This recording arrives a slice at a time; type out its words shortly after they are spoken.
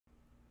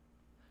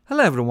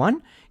Hello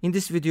everyone. In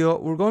this video,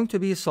 we're going to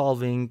be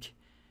solving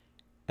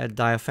a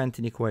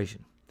Diophantine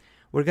equation.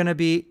 We're going to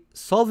be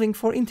solving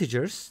for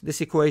integers this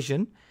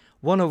equation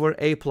 1 over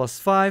a plus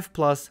 5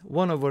 plus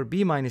 1 over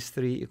b minus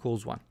 3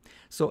 equals 1.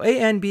 So a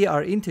and b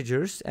are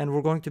integers and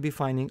we're going to be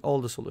finding all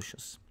the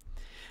solutions.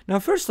 Now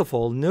first of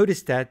all,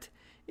 notice that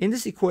in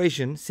this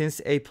equation,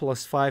 since a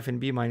plus 5 and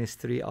b minus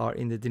 3 are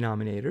in the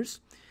denominators,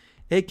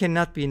 a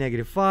cannot be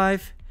negative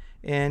 5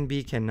 and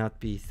b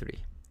cannot be 3.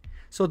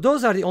 So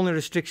those are the only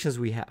restrictions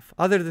we have.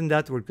 Other than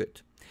that, we're good.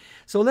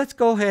 So let's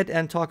go ahead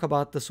and talk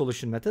about the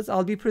solution methods.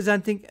 I'll be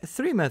presenting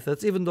 3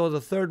 methods, even though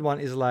the third one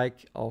is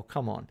like, oh,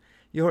 come on.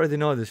 You already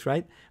know this,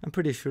 right? I'm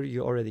pretty sure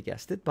you already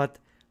guessed it, but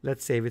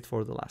let's save it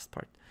for the last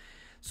part.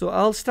 So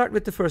I'll start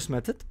with the first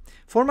method.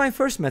 For my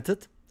first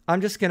method,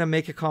 I'm just going to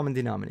make a common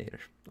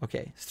denominator.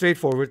 Okay,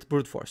 straightforward,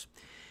 brute force.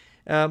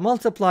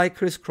 Multiply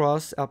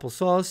crisscross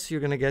applesauce. You're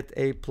going to get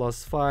a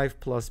plus 5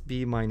 plus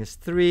b minus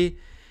 3.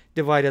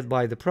 Divided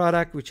by the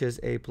product, which is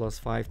a plus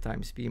 5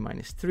 times b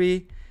minus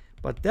 3.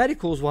 But that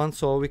equals 1,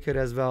 so we could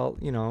as well,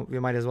 we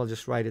might as well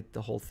just write it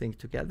the whole thing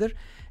together.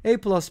 A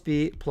plus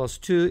b plus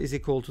 2 is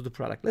equal to the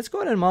product. Let's go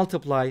ahead and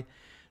multiply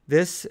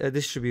this,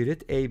 distribute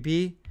it.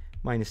 ab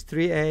minus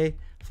 3a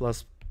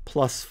plus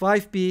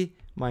 5b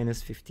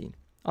minus 15.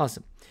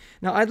 Awesome.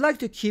 Now, I'd like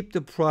to keep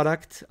the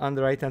product on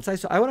the right-hand side,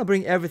 so I want to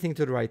bring everything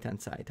to the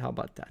right-hand side. How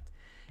about that?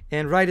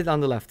 And write it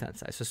on the left-hand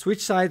side. So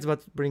switch sides,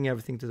 but bring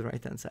everything to the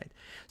right-hand side.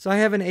 So I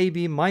have an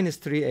AB minus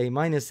 3A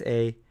minus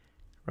A,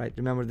 right?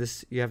 Remember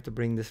this, you have to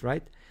bring this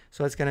right.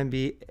 So it's going to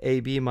be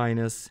AB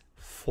minus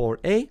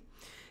 4A.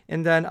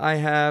 And then I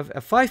have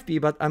a 5B,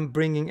 but I'm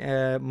bringing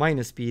a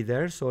minus B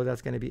there. So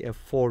that's going to be a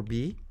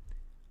 4B.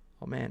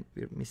 Oh man,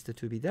 we missed the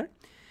 2B there.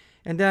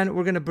 And then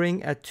we're going to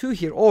bring a 2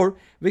 here, or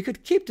we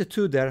could keep the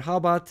 2 there. How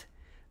about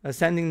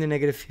sending the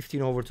negative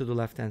 15 over to the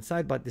left-hand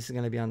side, but this is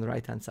going to be on the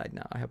right-hand side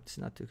now. I hope this is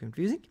not too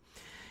confusing.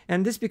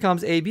 And this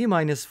becomes AB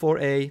minus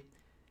 4A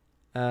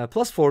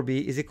plus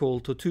 4B is equal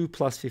to 2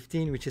 plus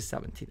 15, which is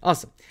 17.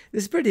 Awesome.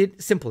 This is pretty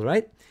simple,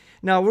 right?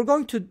 Now, we're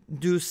going to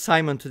do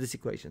Simon to this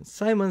equation.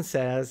 Simon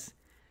says,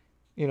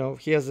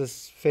 he has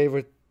this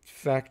favorite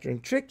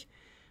factoring trick,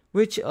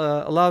 which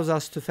allows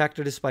us to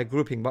factor this by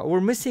grouping. But we're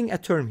missing a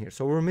term here.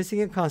 So we're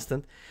missing a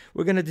constant.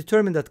 We're going to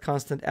determine that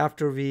constant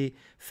after we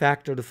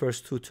factor the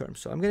first 2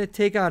 terms. So I'm going to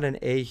take out an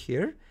a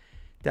here.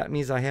 That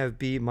means I have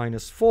b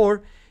minus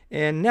 4.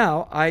 And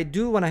now I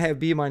do want to have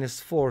b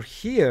minus 4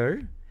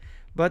 here,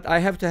 but I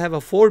have to have a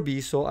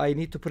 4b, so I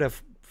need to put a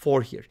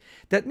 4 here.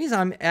 That means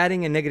I'm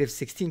adding a negative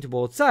 16 to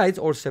both sides,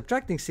 or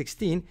subtracting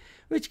 16,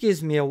 which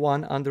gives me a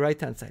 1 on the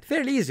right-hand side.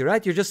 Fairly easy,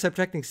 right? You're just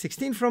subtracting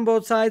 16 from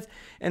both sides,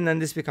 and then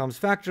this becomes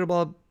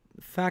factorable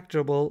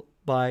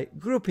by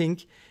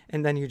grouping,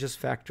 and then you just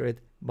factor it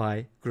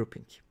by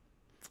grouping.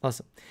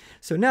 Awesome.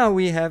 So now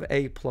we have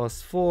a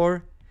plus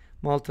 4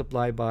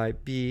 multiplied by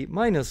b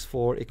minus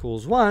 4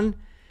 equals 1.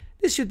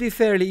 This should be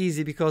fairly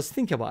easy because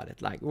think about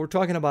it. Like we're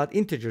talking about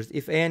integers.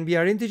 If a and b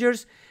are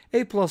integers,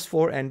 a plus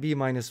 4 and b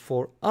minus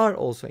 4 are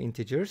also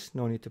integers.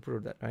 No need to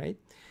prove that, right?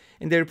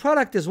 And their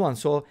product is 1.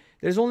 So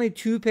there's only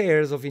 2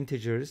 pairs of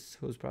integers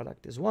whose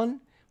product is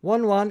 1,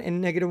 1, 1,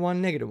 and negative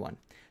 1, negative 1.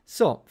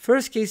 So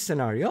first case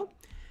scenario,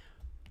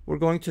 we're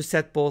going to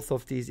set both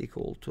of these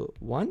equal to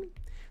 1.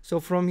 So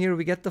from here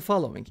we get the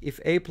following.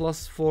 If a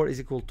plus 4 is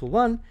equal to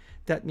 1,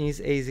 that means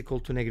a is equal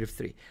to negative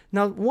 3.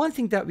 Now, one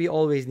thing that we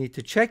always need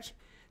to check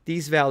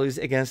these values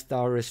against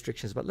our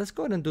restrictions. But let's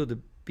go ahead and do the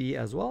b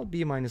as well.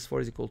 B minus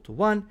 4 is equal to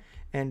 1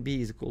 and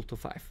b is equal to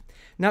 5.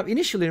 Now,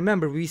 initially,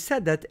 remember, we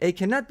said that a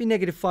cannot be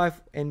negative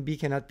 5 and b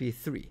cannot be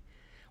 3.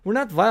 We're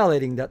not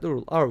violating that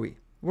rule, are we?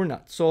 We're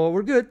not. So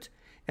we're good,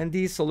 and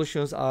these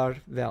solutions are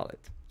valid.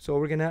 So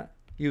we're going to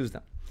use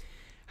them.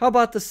 How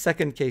about the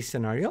second case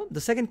scenario?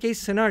 The second case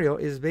scenario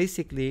is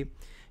basically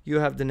you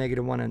have the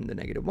negative 1 and the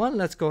negative 1.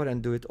 Let's go ahead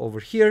and do it over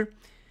here.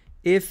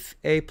 If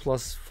a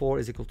plus 4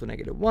 is equal to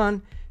negative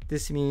 1,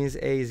 this means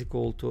a is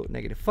equal to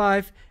negative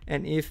 5.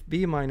 And if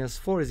b minus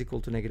 4 is equal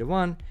to negative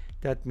 1,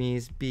 that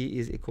means b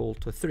is equal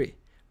to 3.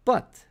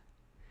 But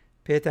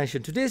pay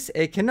attention to this.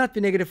 A cannot be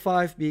negative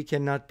 5. B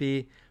cannot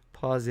be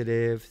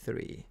positive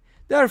 3.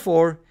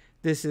 Therefore,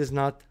 this is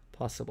not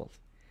possible.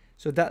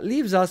 So that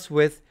leaves us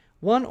with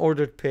one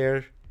ordered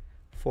pair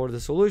for the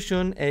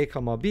solution. A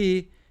comma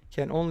b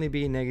can only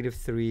be negative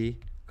 3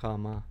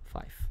 comma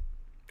 5.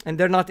 And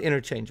they're not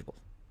interchangeable.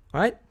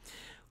 All right?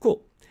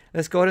 Cool.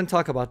 Let's go ahead and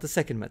talk about the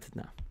second method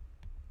now.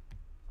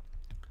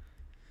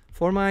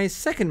 For my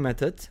second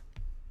method,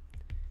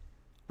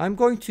 I'm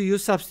going to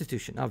use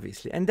substitution,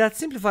 obviously, and that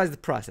simplifies the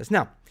process.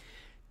 Now,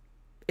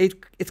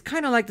 it's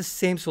kind of like the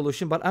same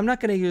solution, but I'm not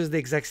going to use the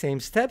exact same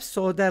steps,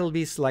 so that'll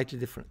be slightly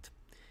different.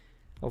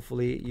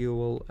 Hopefully, you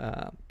will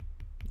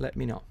let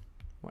me know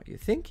what you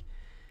think.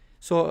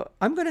 So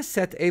I'm going to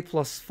set a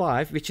plus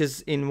 5, which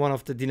is in one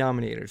of the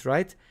denominators,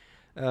 right?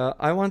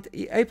 I want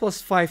a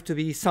plus 5 to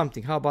be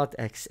something. How about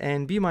x?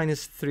 And b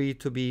minus 3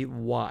 to be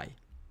y.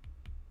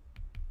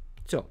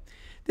 So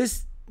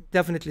this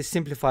definitely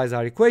simplifies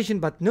our equation,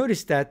 but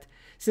notice that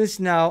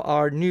Since now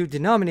our new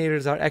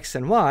denominators are x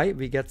and y,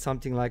 we get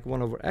something like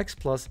 1 over x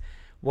plus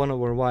 1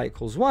 over y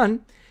equals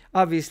 1.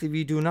 Obviously,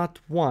 we do not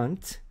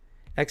want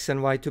x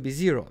and y to be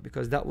 0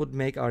 because that would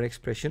make our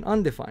expression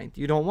undefined.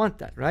 You don't want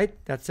that, right?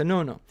 That's a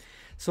no-no.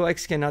 So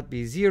x cannot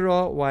be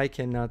 0, y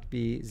cannot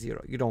be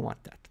 0. You don't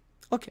want that.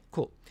 Okay,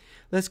 cool.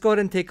 Let's go ahead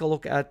and take a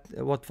look at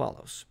what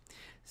follows.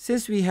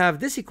 Since we have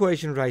this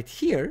equation right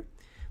here,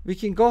 we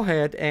can go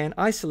ahead and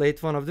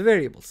isolate one of the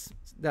variables.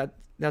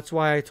 That's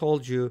why I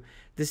told you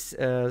this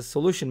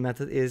solution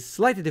method is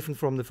slightly different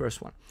from the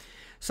first one.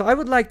 So I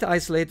would like to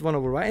isolate 1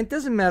 over y. And it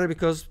doesn't matter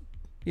because,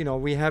 you know,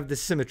 we have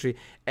this symmetry.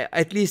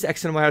 At least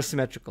x and y are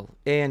symmetrical.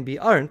 A and b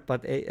aren't,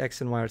 but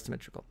x and y are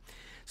symmetrical.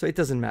 So it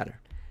doesn't matter.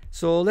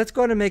 So let's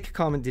go ahead and make a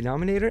common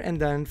denominator and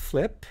then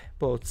flip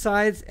both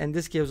sides. And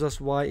this gives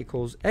us y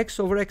equals x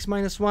over x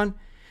minus 1.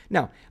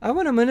 Now, I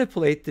want to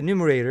manipulate the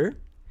numerator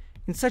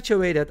in such a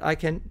way that I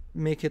can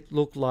make it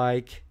look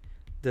like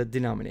the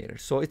denominator.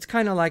 So it's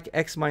kind of like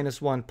x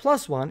minus 1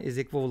 plus 1 is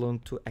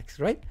equivalent to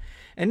x, right?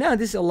 And now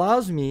this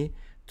allows me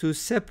to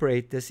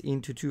separate this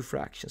into two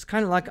fractions,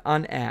 kind of like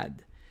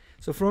unadd.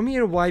 So from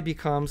here, y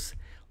becomes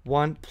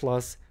 1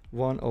 plus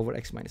 1 over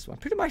x minus 1.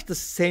 Pretty much the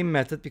same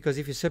method, because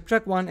if you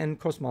subtract 1 and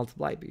cross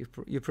multiply,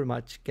 you pretty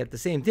much get the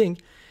same thing,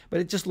 but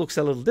it just looks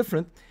a little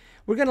different.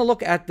 We're going to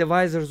look at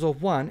divisors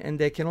of 1, and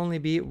they can only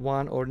be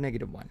 1 or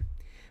negative 1.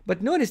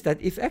 But notice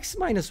that if x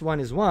minus 1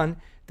 is 1,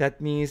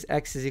 that means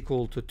x is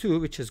equal to 2,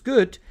 which is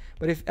good.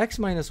 But if x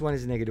minus 1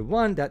 is negative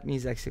 1, that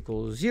means x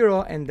equals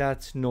 0, and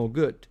that's no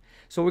good.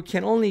 So we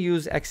can only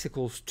use x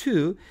equals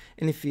 2,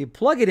 and if we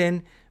plug it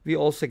in, we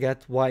also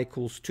get y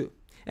equals 2.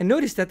 And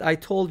notice that I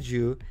told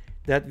you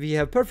that we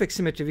have perfect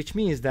symmetry, which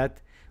means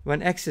that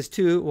when x is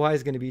 2, y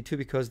is going to be 2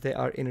 because they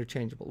are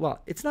interchangeable.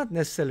 Well, it's not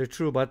necessarily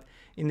true, but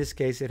in this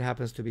case, it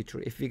happens to be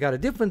true. If we got a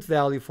different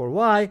value for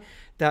y,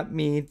 that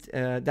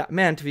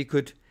meant we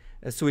could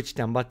switch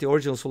them, but the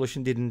original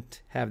solution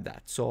didn't have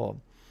that. So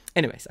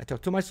anyways, I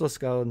talked too much, so let's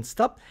go and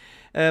stop.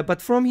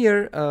 But from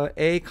here,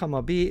 a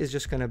comma b is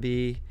just going to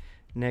be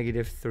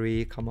negative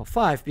 3 comma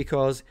 5,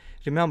 because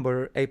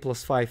remember, a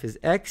plus 5 is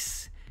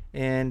x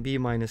and b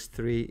minus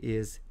 3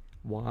 is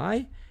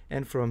y.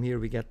 And from here,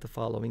 we get the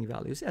following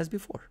values as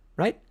before,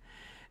 right?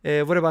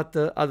 What about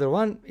the other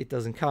one? It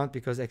doesn't count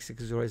because x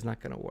equals 0 is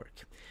not going to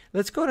work.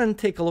 Let's go ahead and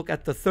take a look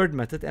at the third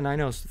method. And I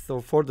know,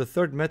 so for the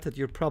third method,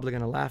 you're probably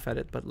going to laugh at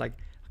it, but like,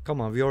 come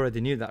on, we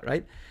already knew that,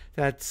 right?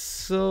 That's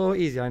so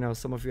easy. I know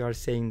some of you are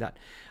saying that.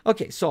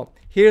 Okay, so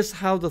here's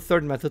how the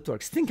third method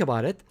works. Think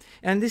about it.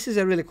 And this is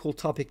a really cool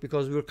topic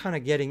because we're kind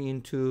of getting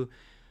into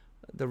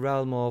the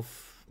realm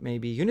of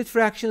maybe unit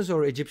fractions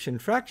or Egyptian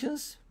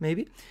fractions,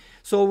 maybe.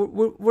 So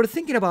we're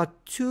thinking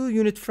about two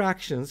unit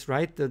fractions,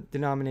 right? The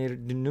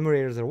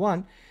numerators are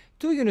 1.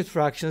 Two unit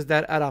fractions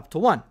that add up to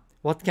 1.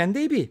 What can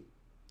they be?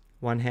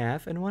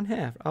 1/2 and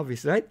 1/2,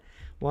 obviously, right?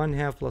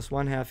 1/2 plus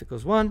 1/2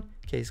 equals 1.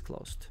 Case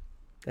closed.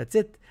 That's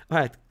it. All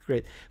right,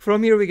 great.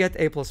 From here, we get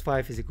a plus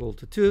 5 is equal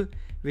to 2,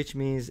 which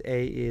means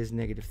a is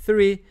negative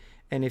 3.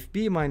 And if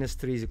b minus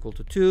 3 is equal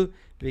to 2,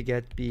 we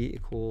get b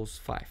equals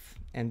 5.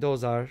 And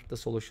those are the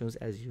solutions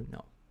as you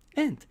know.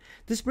 And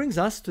this brings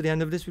us to the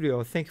end of this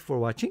video. Thank you for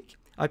watching.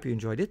 I hope you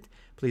enjoyed it.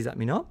 Please let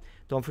me know.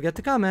 Don't forget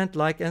to comment,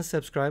 like, and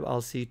subscribe.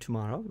 I'll see you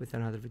tomorrow with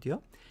another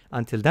video.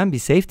 Until then, be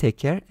safe, take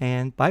care,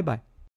 and bye-bye.